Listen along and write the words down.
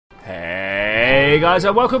Hey guys,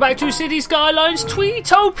 and welcome back to City Skylines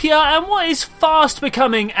Twitopia, and what is fast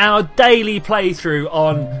becoming our daily playthrough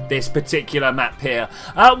on this particular map here.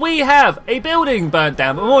 We have a building burnt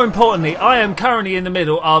down, but more importantly, I am currently in the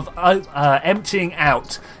middle of emptying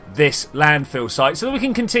out this landfill site so that we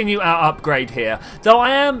can continue our upgrade here. Though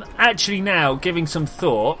I am actually now giving some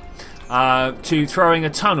thought to throwing a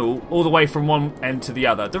tunnel all the way from one end to the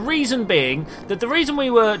other. The reason being that the reason we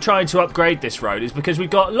were trying to upgrade this road is because we've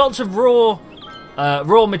got lots of raw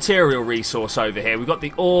material resource over here. We've got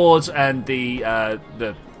the ores and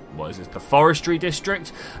the forestry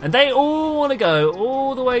district, and they all want to go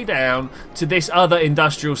all the way down to this other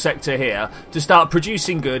industrial sector here to start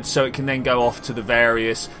producing goods so it can then go off to the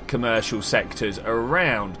various commercial sectors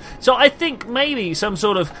around. So I think maybe some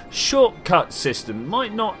sort of shortcut system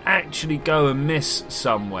might not actually go amiss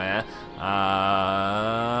somewhere.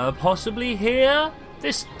 Possibly here?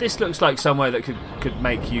 This looks like somewhere that could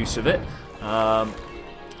make use of it.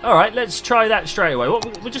 Alright, let's try that straight away.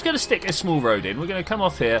 We're just going to stick a small road in. We're going to come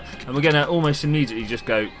off here, and we're going to almost immediately just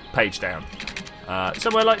go page down.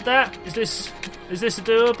 Somewhere like that. Is this a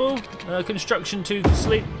doable? Construction too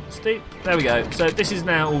steep? There we go. So this is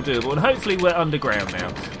now all doable, and hopefully we're underground now,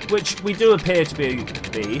 which we do appear to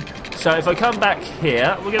be. So if I come back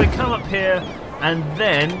here, we're going to come up here, and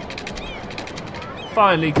then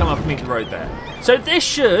finally come up and meet the road there. So this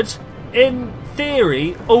should, in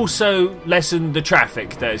theory, also lessen the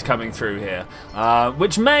traffic that is coming through here,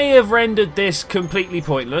 which may have rendered this completely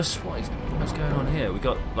pointless. What's going on here? We've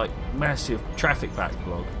got like massive traffic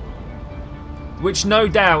backlog, which no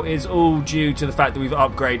doubt is all due to the fact that we've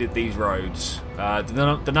upgraded these roads.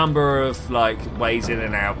 The number of like ways in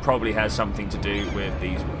and out probably has something to do with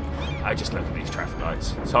these. I just look at these traffic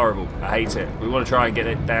lights. It's horrible. I hate it. We want to try and get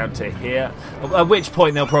it down to here, at which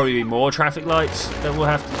point there'll probably be more traffic lights that we'll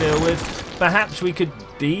have to deal with. Perhaps we could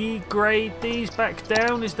degrade these back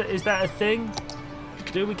down. Is that a thing?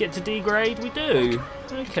 Do we get to degrade? We do.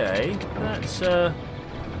 Okay, that's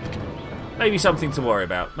maybe something to worry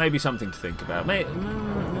about. Maybe something to think about. I'm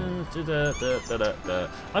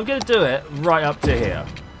going to do it right up to here,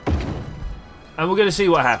 and we're going to see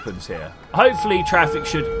what happens here. Hopefully traffic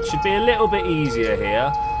should be a little bit easier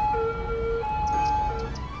here.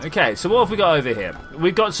 Okay, so what have we got over here?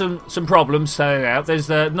 We've got some problems turning out. There's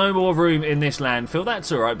no more room in this landfill.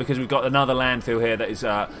 That's alright, because we've got another landfill here that is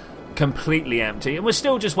completely empty, and we're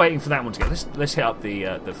still just waiting for that one to go. Let's hit up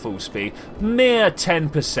the full speed. Mere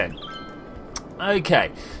 10%.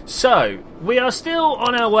 Okay, so we are still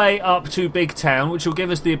on our way up to Big Town, which will give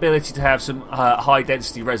us the ability to have some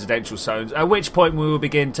high-density residential zones, at which point we will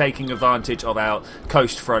begin taking advantage of our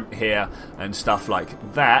coast front here and stuff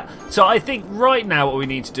like that. So I think right now what we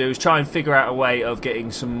need to do is try and figure out a way of getting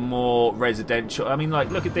some more residential. I mean, like,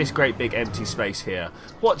 look at this great big empty space here.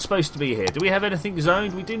 What's supposed to be here? Do we have anything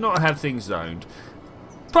zoned? We do not have things zoned.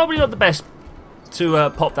 Probably not the best to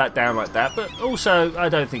pop that down like that, but also I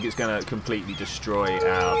don't think it's going to completely destroy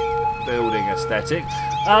our building aesthetic.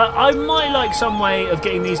 I might like some way of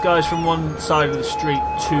getting these guys from one side of the street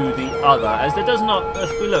to the other, as there does not,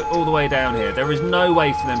 if we look all the way down here, there is no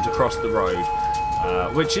way for them to cross the road,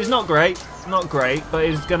 which is not great, but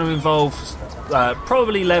it's going to involve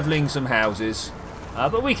probably levelling some houses,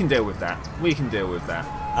 but we can deal with that.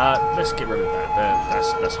 Let's get rid of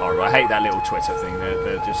that. That's horrible. I hate that little Twitter thing.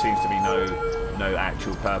 There just seems to be no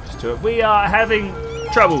actual purpose to it. We are having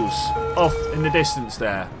troubles off in the distance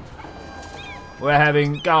there. We're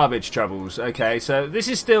having garbage troubles. Okay, so this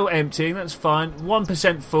is still emptying. That's fine.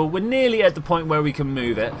 1% full. We're nearly at the point where we can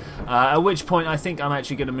move it. At which point I think I'm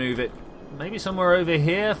actually going to move it maybe somewhere over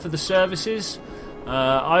here for the services.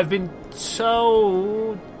 I've been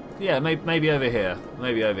told... Yeah, maybe over here.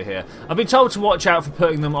 I've been told to watch out for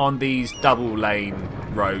putting them on these double lane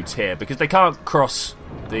roads here, because they can't cross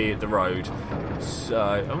the road.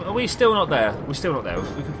 So, are we still not there? We're still not there.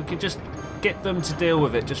 If we could just get them to deal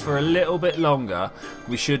with it just for a little bit longer,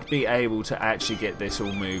 we should be able to actually get this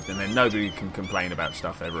all moved, and then nobody can complain about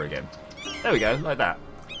stuff ever again. There we go, like that.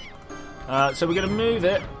 So we're going to move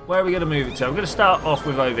it. Where are we going to move it to? I'm going to start off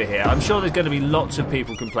with over here. I'm sure there's going to be lots of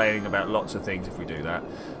people complaining about lots of things if we do that.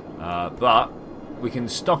 But we can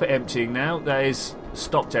stop it emptying now. That is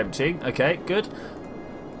stopped emptying. Okay, good.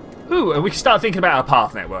 Ooh, and we can start thinking about our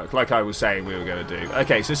path network, like I was saying we were going to do.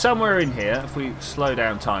 Okay, so somewhere in here, if we slow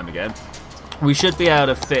down time again, we should be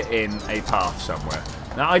able to fit in a path somewhere.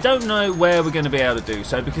 Now, I don't know where we're going to be able to do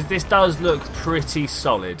so, because this does look pretty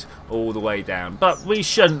solid all the way down. But we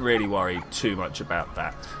shouldn't really worry too much about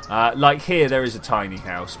that. Like here, there is a tiny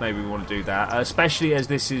house. Maybe we want to do that, especially as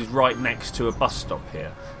this is right next to a bus stop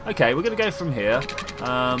here. Okay, we're going to go from here.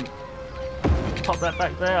 pop that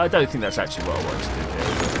back there. I don't think that's actually what I want to do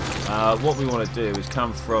here. What we want to do is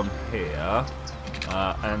come from here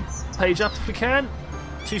and page up if we can.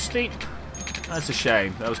 Too steep. That's a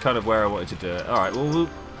shame. That was kind of where I wanted to do it. Alright, well,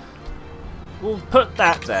 we'll put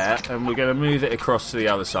that there, and we're going to move it across to the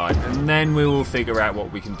other side, and then we will figure out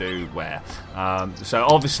what we can do where. So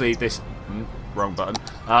obviously this... wrong button.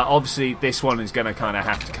 Obviously this one is going to kind of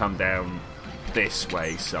have to come down this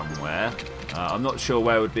way somewhere. I'm not sure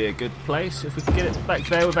where would be a good place. If we could get it back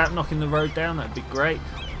there without knocking the road down, that'd be great.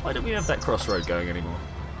 Why don't we have that crossroad going anymore?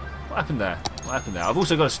 What happened there? What happened there? I've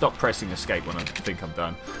also got to stop pressing escape when I think I'm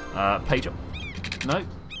done. Page up. No?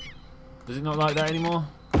 Does it not like that anymore?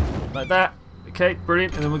 Like that? Okay,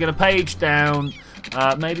 brilliant. And then we're going to page down,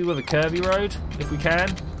 maybe with a curvy road, if we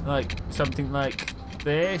can. Like, something like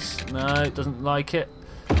this. No, it doesn't like it.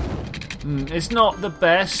 It's not the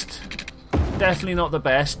best. Definitely not the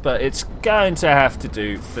best, but it's going to have to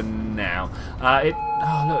do for now.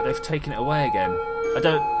 Oh, look, they've taken it away again. I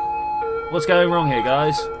don't... What's going wrong here,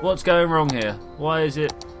 guys? What's going wrong here? Why is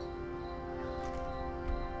it...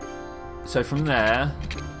 So from there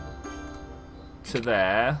to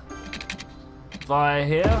there, via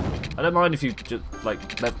here. I don't mind if you just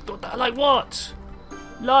like left. Like what?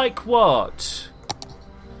 Like what?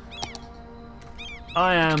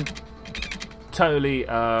 I am totally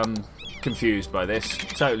confused by this.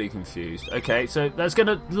 Totally confused. Okay, so that's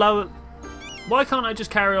gonna lower. Why can't I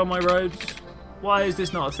just carry on my roads? Why is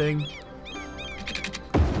this not a thing?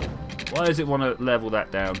 Why does it want to level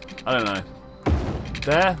that down? I don't know.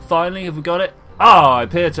 There, finally, have we got it? Oh, I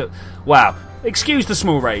appear to... Wow. Excuse the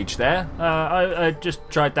small rage there. I just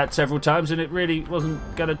tried that several times and it really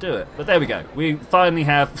wasn't going to do it. But there we go. We finally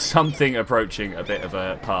have something approaching a bit of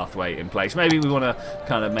a pathway in place. Maybe we want to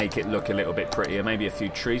kind of make it look a little bit prettier. Maybe a few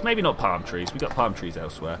trees. Maybe not palm trees. We've got palm trees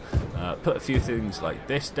elsewhere. Put a few things like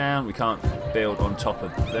this down. We can't build on top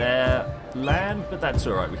of their land, but that's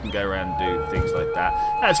alright. We can go around and do things like that.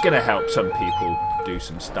 That's going to help some people do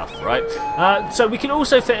some stuff, right? So we can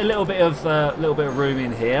also fit a little bit of room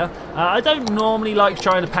in here. I don't normally like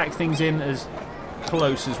trying to pack things in as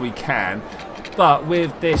close as we can, but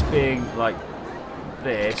with this being like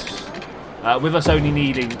this, with us only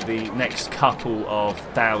needing the next couple of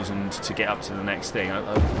thousand to get up to the next thing.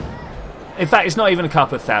 In fact, it's not even a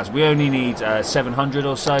couple of thousand. We only need 700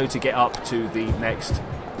 or so to get up to the next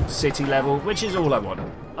city level, which is all I want.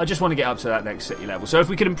 I just want to get up to that next city level. So if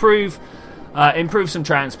we can improve some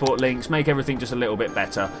transport links, make everything just a little bit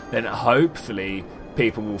better, then hopefully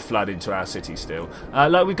people will flood into our city still.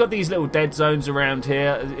 Like, we've got these little dead zones around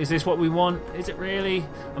here. Is this what we want? Is it really?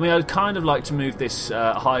 I mean, I'd kind of like to move this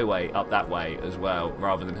highway up that way as well,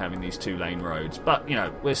 rather than having these two-lane roads. But, you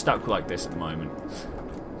know, we're stuck like this at the moment.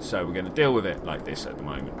 So we're going to deal with it like this at the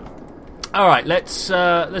moment. Alright, let's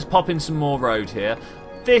pop in some more road here.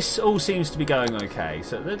 This all seems to be going okay.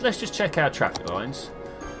 So let's just check our traffic lines.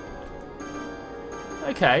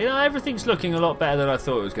 Okay, everything's looking a lot better than I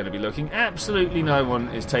thought it was going to be looking. Absolutely no one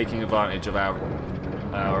is taking advantage of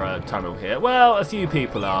our tunnel here. Well, a few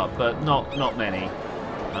people are, but not many.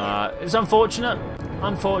 It's unfortunate.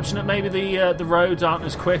 Unfortunate. Maybe the roads aren't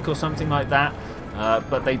as quick or something like that.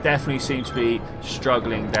 But they definitely seem to be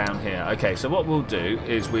struggling down here. Okay, so what we'll do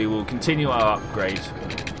is we will continue our upgrade.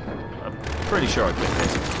 I'm pretty sure I clicked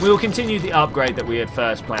this. We will continue the upgrade that we had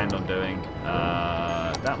first planned on doing.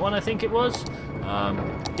 That one, I think it was.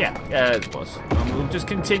 Yeah, it was. We'll just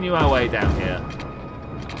continue our way down here.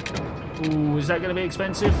 Ooh, is that going to be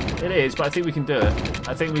expensive? It is, but I think we can do it.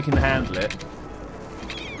 I think we can handle it.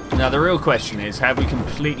 Now, the real question is, have we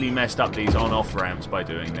completely messed up these on-off ramps by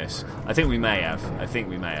doing this? I think we may have. I think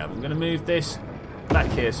we may have. I'm going to move this back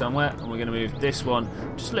here somewhere, and we're going to move this one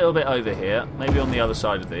just a little bit over here, maybe on the other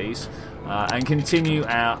side of these, and continue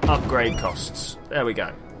our upgrade costs. There we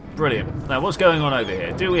go. Brilliant. Now, what's going on over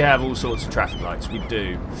here? Do we have all sorts of traffic lights? We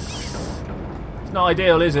do. It's not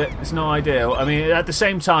ideal, is it? It's not ideal. I mean, at the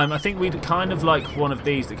same time, I think we'd kind of like one of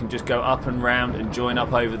these that can just go up and round and join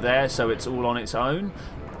up over there, so it's all on its own.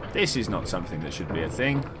 This is not something that should be a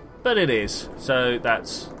thing, but it is. So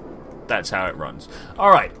that's how it runs.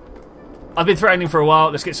 Alright. I've been threatening for a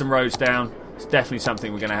while. Let's get some roads down. It's definitely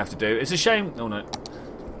something we're going to have to do. It's a shame... Oh, no.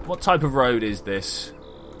 What type of road is this?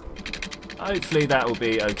 Hopefully that will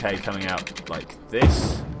be okay coming out like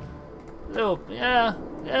this. Little... Yeah,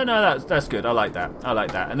 no, that's good. I like that. I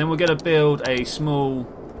like that. And then we're going to build a small...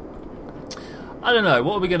 I don't know.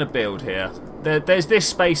 What are we going to build here? There's this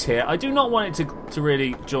space here. I do not want it to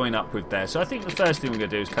really join up with there. So I think the first thing we're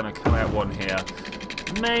going to do is kind of come out one here.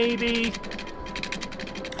 Maybe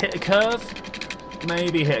hit a curve.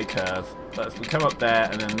 Maybe hit a curve. But if we come up there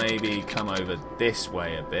and then maybe come over this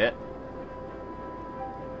way a bit.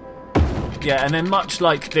 Yeah, and then much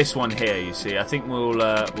like this one here, you see, I think we'll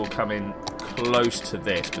come in close to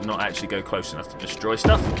this, but not actually go close enough to destroy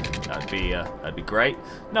stuff. That'd be great.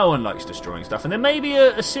 No one likes destroying stuff. And then maybe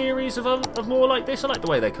a series of more like this. I like the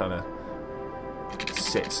way they kind of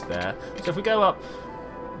sits there. So if we go up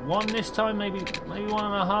one this time, maybe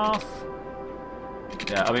 1.5.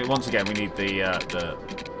 Yeah, I mean, once again, we need the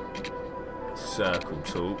circle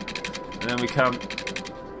tool, and then we come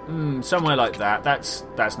somewhere like that. That's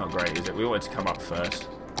not great, is it? We wanted to come up first.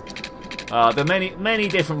 There are many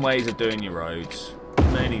different ways of doing your roads.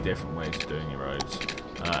 Many different ways of doing your roads.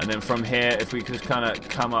 And then from here, if we could kind of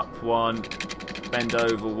come up one, bend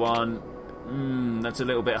over one. That's a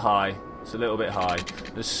little bit high. It's a little bit high.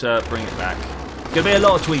 Let's bring it back. There's going to be a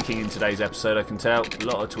lot of tweaking in today's episode, I can tell. A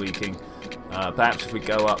lot of tweaking. Perhaps if we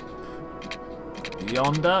go up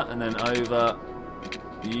yonder and then over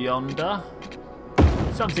yonder.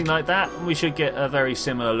 Something like that. We should get a very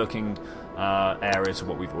similar looking area to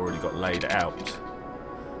what we've already got laid out.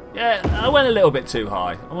 Yeah, I went a little bit too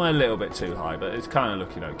high. But it's kind of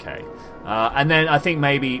looking okay. And then I think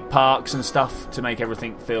maybe parks and stuff to make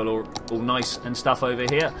everything feel all nice and stuff over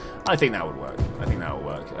here. I think that would work.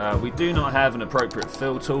 We do not have an appropriate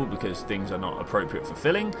fill tool because things are not appropriate for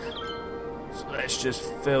filling. So let's just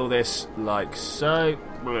fill this like so.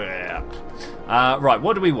 Right,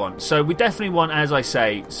 what do we want? So we definitely want, as I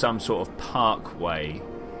say, some sort of parkway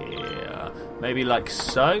here. Maybe like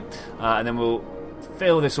so. And then we'll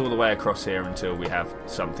fill this all the way across here until we have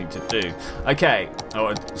something to do. Okay,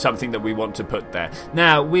 or something that we want to put there.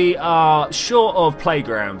 Now, we are short of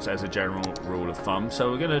playgrounds as a general rule of thumb,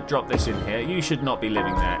 so we're going to drop this in here. You should not be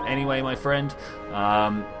living there anyway, my friend.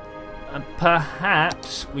 And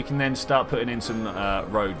perhaps we can then start putting in some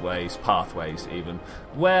roadways, pathways even.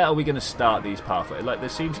 Where are we going to start these pathways? Like, there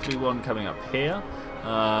seems to be one coming up here.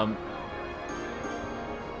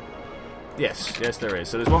 Yes, there is.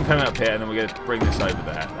 So there's one coming up here, and then we're going to bring this over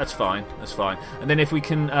there. That's fine. And then if we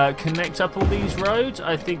can connect up all these roads,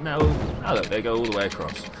 I think that will... Oh, look, they go all the way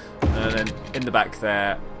across. And then in the back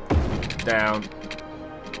there, down.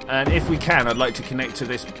 And if we can, I'd like to connect to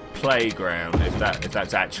this playground, if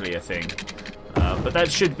that's actually a thing. But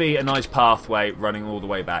that should be a nice pathway running all the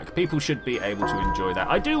way back. People should be able to enjoy that.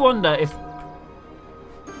 I do wonder if...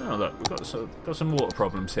 Oh, look, we've got some water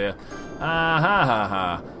problems here.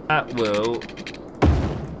 That will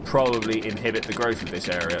probably inhibit the growth of this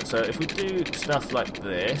area. So if we do stuff like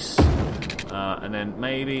this, and then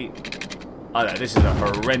maybe... I know, this is a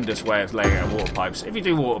horrendous way of laying out water pipes. If you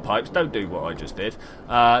do water pipes, don't do what I just did.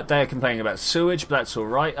 They are complaining about sewage, but that's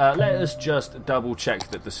alright. Let us just double check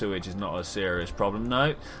that the sewage is not a serious problem.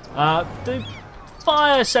 No. The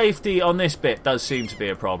fire safety on this bit does seem to be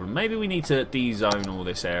a problem. Maybe we need to de-zone all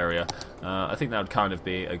this area. I think that would kind of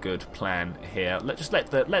be a good plan here. Just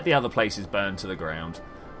let the other places burn to the ground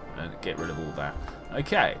and get rid of all that.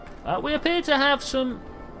 Okay. We appear to have some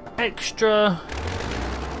extra...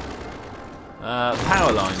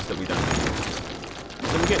 power lines that we don't need.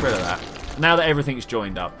 So we'll get rid of that. Now that everything's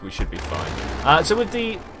joined up, we should be fine. So with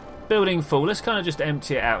the building full, let's kind of just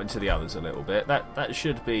empty it out into the others a little bit. That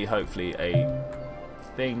should be hopefully a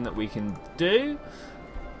thing that we can do.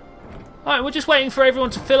 Alright, we're just waiting for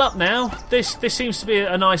everyone to fill up now. This seems to be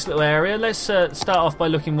a nice little area. Let's start off by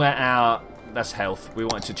looking where our... That's health. We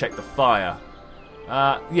wanted to check the fire.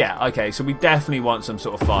 Yeah, okay, so we definitely want some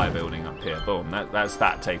sort of fire building up here. Boom, that's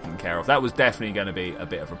that taken care of. That was definitely going to be a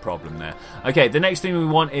bit of a problem there. Okay, the next thing we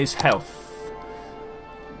want is health.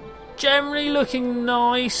 Generally looking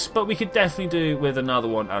nice, but we could definitely do with another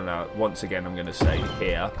one. I don't know, once again, I'm going to say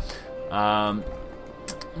here.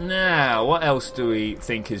 Now, what else do we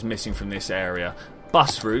think is missing from this area?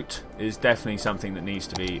 Bus route is definitely something that needs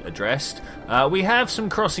to be addressed. We have some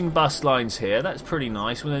crossing bus lines here. That's pretty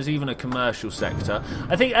nice. Well, there's even a commercial sector.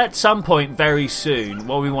 I think at some point very soon,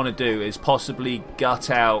 what we want to do is possibly gut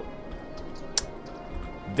out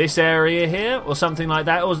this area here or something like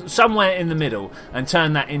that, or somewhere in the middle, and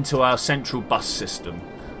turn that into our central bus system.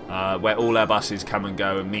 Where all our buses come and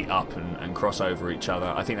go and meet up and cross over each other.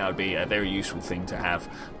 I think that would be a very useful thing to have.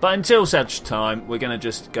 But until such time, we're going to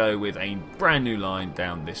just go with a brand new line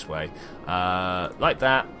down this way. Like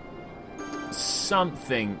that.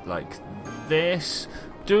 Something like this.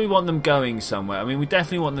 Do we want them going somewhere? I mean, we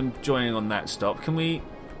definitely want them joining on that stop. Can we...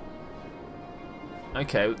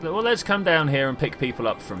 Okay, well, let's come down here and pick people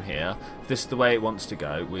up from here. If this is the way it wants to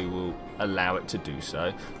go, we will allow it to do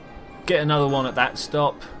so. Get another one at that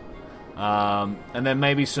stop. And then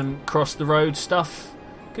maybe some cross the road stuff,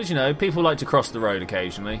 because you know people like to cross the road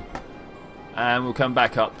occasionally, and we'll come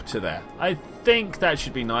back up to there. I think that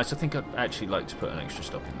should be nice. I think I'd actually like to put an extra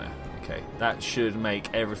stop in there. Okay, that should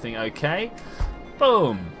make everything okay.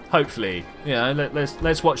 Boom. Hopefully, you know,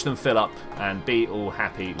 let's watch them fill up and be all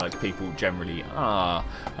happy like people generally are.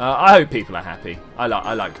 I hope people are happy. I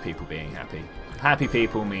like people being happy. Happy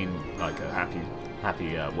people mean like a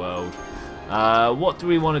happy world. What do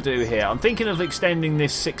we want to do here? I'm thinking of extending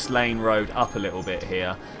this 6-lane road up a little bit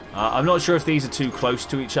here. I'm not sure if these are too close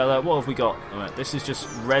to each other. What have we got? This is just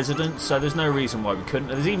residents, so there's no reason why we couldn't.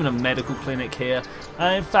 There's even a medical clinic here.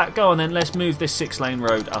 In fact, go on then, let's move this 6-lane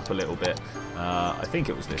road up a little bit. I think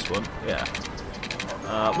it was this one, yeah.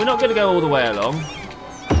 We're not going to go all the way along.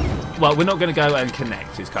 Well, we're not going to go and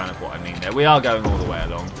connect is kind of what I mean there. We are going all the way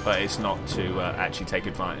along, but it's not to actually take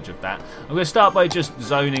advantage of that. I'm going to start by just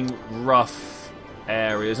zoning rough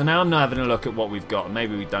areas. And now I'm having a look at what we've got.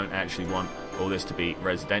 Maybe we don't actually want all this to be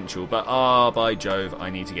residential. But, by Jove,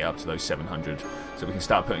 I need to get up to those 700. So we can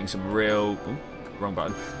start putting some real... Ooh, wrong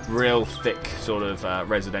button. Real thick sort of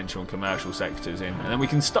residential and commercial sectors in. And then we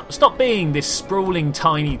can stop being this sprawling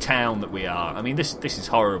tiny town that we are. I mean, this is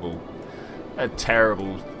horrible. A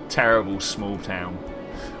terrible small town.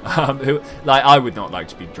 I would not like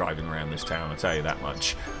to be driving around this town, I'll tell you that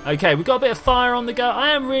much. Okay, we've got a bit of fire on the go.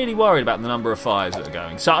 I am really worried about the number of fires that are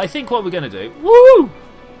going. So I think what we're going to do... Woo!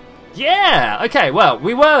 Yeah! Okay, well,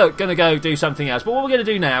 we were going to go do something else, but what we're going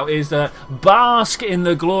to do now is bask in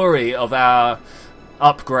the glory of our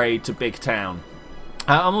upgrade to Big Town.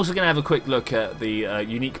 I'm also going to have a quick look at the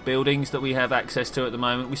unique buildings that we have access to at the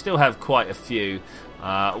moment. We still have quite a few.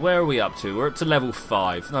 Where are we up to? We're up to level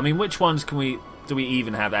 5. I mean, which ones do we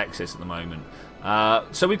even have access at the moment?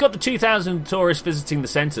 So we've got the 2,000 tourists visiting the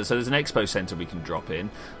centre, so there's an expo centre we can drop in.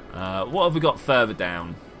 What have we got further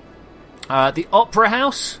down? The Opera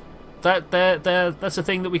House. That's a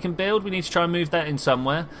thing that we can build. We need to try and move that in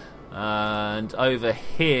somewhere. And over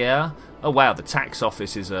here... Oh wow, the tax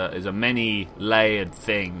office is a many-layered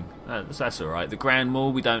thing. That's alright. The Grand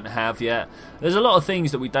Mall we don't have yet. There's a lot of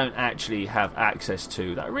things that we don't actually have access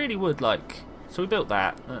to that I really would like. So we built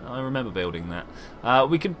that. I remember building that.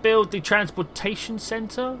 We can build the transportation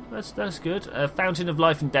centre. That's good. Fountain of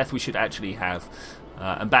Life and Death we should actually have.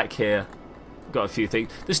 And back here, got a few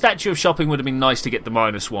things. The Statue of Shopping would have been nice to get the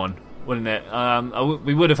 -1, wouldn't it?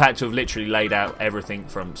 We would have had to have literally laid out everything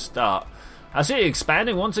from start. I see it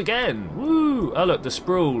expanding once again. Woo! Oh look, the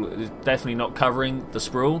sprawl is definitely not covering the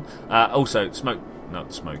sprawl. Also,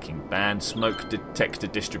 smoking ban, smoke detector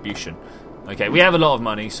distribution. Okay, we have a lot of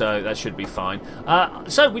money, so that should be fine.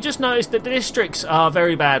 So we just noticed that the districts are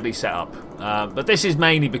very badly set up. But this is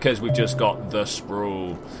mainly because we've just got the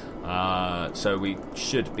sprawl. So we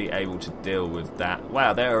should be able to deal with that.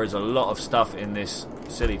 Wow, there is a lot of stuff in this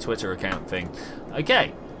silly Twitter account thing.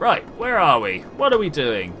 Okay. Right, where are we? What are we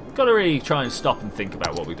doing? Got to really try and stop and think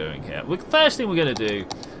about what we're doing here. First thing we're going to do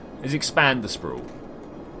is expand the sprawl.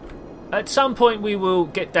 At some point we will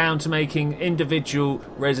get down to making individual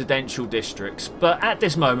residential districts, but at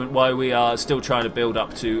this moment, while we are still trying to build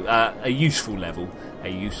up to a useful level, I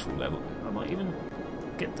might even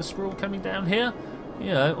get the sprawl coming down here.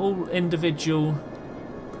 You know, all individual...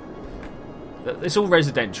 It's all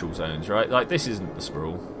residential zones, right? Like, this isn't the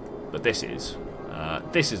sprawl, but this is.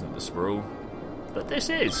 This isn't the sprawl, but this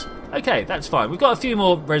is. Okay, that's fine. We've got a few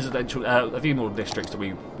more residential, a few more districts that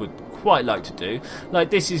we would quite like to do. Like,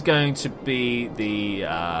 this is going to be the,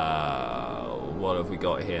 what have we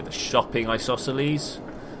got here? The shopping isosceles.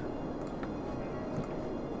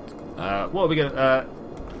 What are we going to,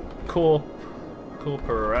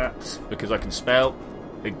 corporate, because I can spell.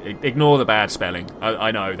 Ignore the bad spelling.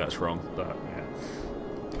 I know that's wrong, but yeah.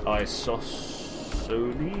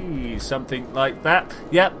 Isosceles, something like that.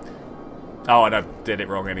 Yep. Oh, I did it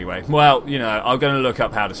wrong anyway. Well, you know, I'm going to look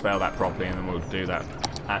up how to spell that properly, and then we'll do that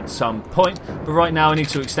at some point. But right now I need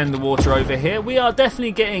to extend the water over here. We are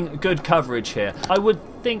definitely getting good coverage here. I would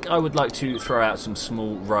think I would like to throw out some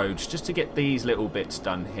small roads just to get these little bits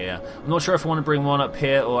done here. I'm not sure if I want to bring one up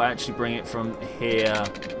here or actually bring it from here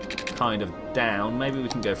kind of down. Maybe we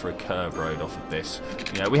can go for a curve road off of this.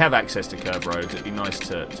 You know, we have access to curve roads. It'd be nice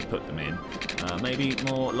to put them in. Maybe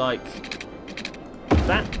more like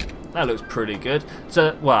that. That looks pretty good.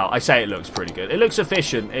 So, well, I say it looks pretty good. It looks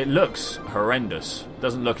efficient. It looks horrendous.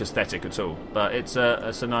 Doesn't look aesthetic at all. But it's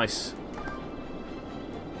a nice,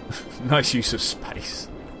 nice use of space.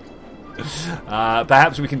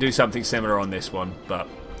 Perhaps we can do something similar on this one, but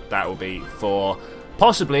that will be for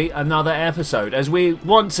possibly another episode, as we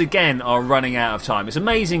once again are running out of time. It's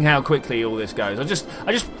amazing how quickly all this goes. I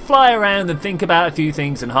just fly around and think about a few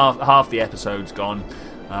things, and half the episode's gone.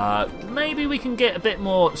 Maybe we can get a bit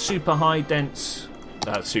more super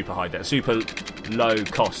low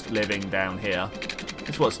cost living down here.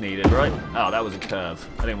 It's what's needed, right? Oh, that was a curve.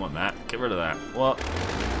 I didn't want that. Get rid of that. What?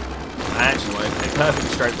 I actually want a perfect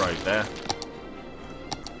straight road there.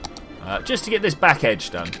 Just to get this back edge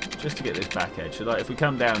done. Just to get this back edge. So like if we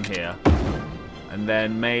come down here and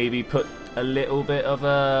then maybe put a little bit of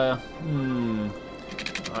a...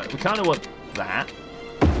 Right, we kind of want that.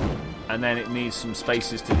 And then it needs some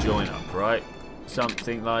spaces to join up, right?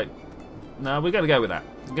 Something like... No, we're going to go with that.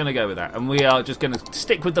 We're going to go with that. And we are just going to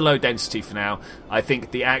stick with the low density for now. I think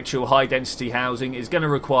the actual high density housing is going to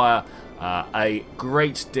require a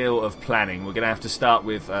great deal of planning. We're going to have to start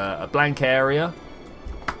with a blank area.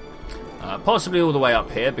 Possibly all the way up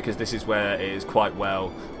here, because this is where it is quite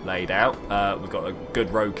well laid out. We've got good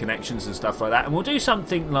road connections and stuff like that. And we'll do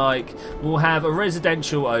something like, we'll have a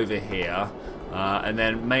residential over here, and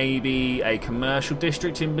then maybe a commercial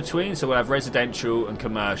district in between. So we'll have residential and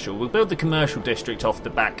commercial. We'll build the commercial district off the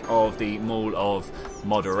back of the Mall of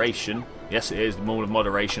Moderation. Yes, it is the Mall of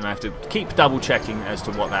Moderation. I have to keep double checking as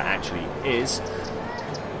to what that actually is.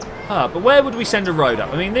 But where would we send a road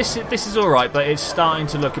up? I mean, this is alright, but it's starting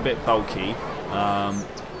to look a bit bulky.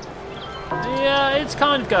 Yeah, it's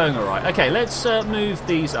kind of going alright. Okay, let's move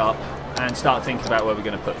these up and start thinking about where we're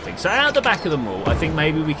going to put things. So out the back of the mall, I think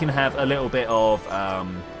maybe we can have a little bit of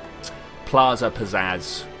plaza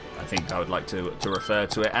pizzazz, I think I would like to refer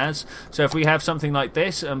to it as. So if we have something like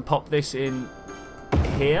this and pop this in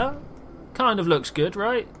here, kind of looks good,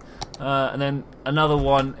 right? And then another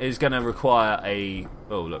one is going to require a...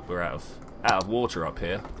 Oh, look, we're out of water up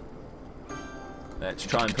here. Let's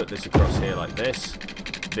try and put this across here like this.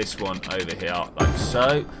 This one over here like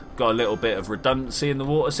so. Got a little bit of redundancy in the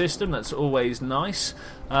water system. That's always nice.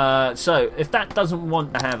 So, if that doesn't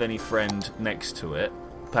want to have any friend next to it,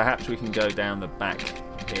 perhaps we can go down the back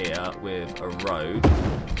here with a road.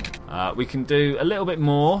 We can do a little bit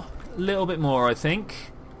more. I think.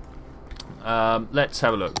 Let's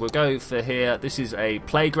have a look. We'll go for here. This is a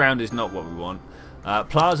playground is not what we want.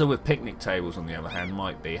 Plaza with picnic tables, on the other hand,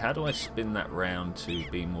 might be. How do I spin that round to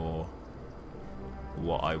be more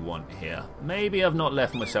what I want here? Maybe I've not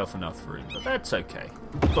left myself enough room, but that's okay.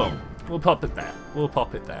 Boom. We'll pop it there. We'll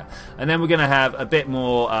pop it there. And then we're going to have a bit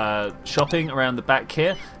more shopping around the back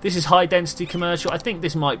here. This is high density commercial. I think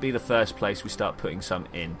this might be the first place we start putting some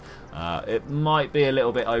in. It might be a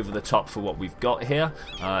little bit over the top for what we've got here,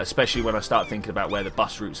 especially when I start thinking about where the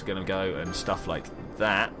bus routes are going to go and stuff like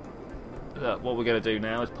that. What we're going to do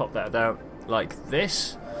now is pop that down like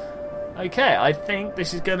this. Okay, I think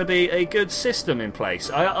this is going to be a good system in place.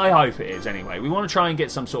 I hope it is anyway. We want to try and get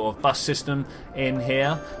some sort of bus system in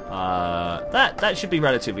here. That should be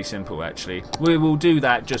relatively simple, actually. We will do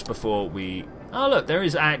that just before we... Oh, look, there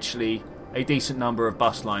is actually a decent number of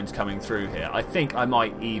bus lines coming through here. I think I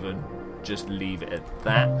might even just leave it at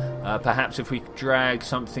that. Perhaps if we drag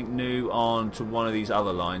something new on to one of these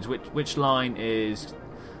other lines. Which line is...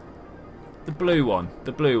 The blue one.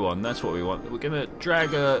 The blue one. That's what we want. We're going to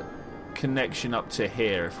drag a connection up to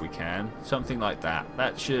here if we can. Something like that.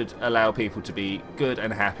 That should allow people to be good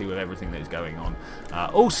and happy with everything that is going on.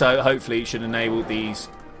 Also, hopefully, it should enable these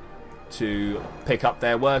to pick up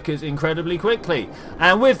their workers incredibly quickly.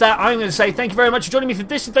 And with that, I'm going to say thank you very much for joining me for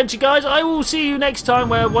this adventure, guys. I will see you next time,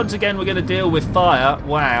 where once again we're going to deal with fire.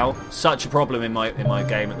 Wow, such a problem in my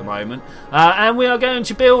game at the moment. And we are going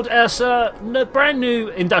to build us a brand new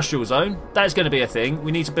industrial zone. That's going to be a thing.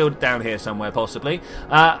 We need to build it down here somewhere, possibly.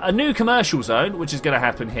 A new commercial zone, which is going to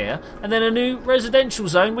happen here, and then a new residential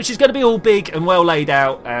zone, which is going to be all big and well laid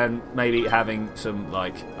out, and maybe having some,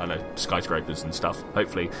 like, I don't know, skyscrapers and stuff,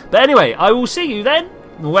 hopefully. But anyway, I will see you then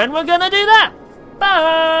when we're going to do that.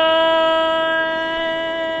 Bye!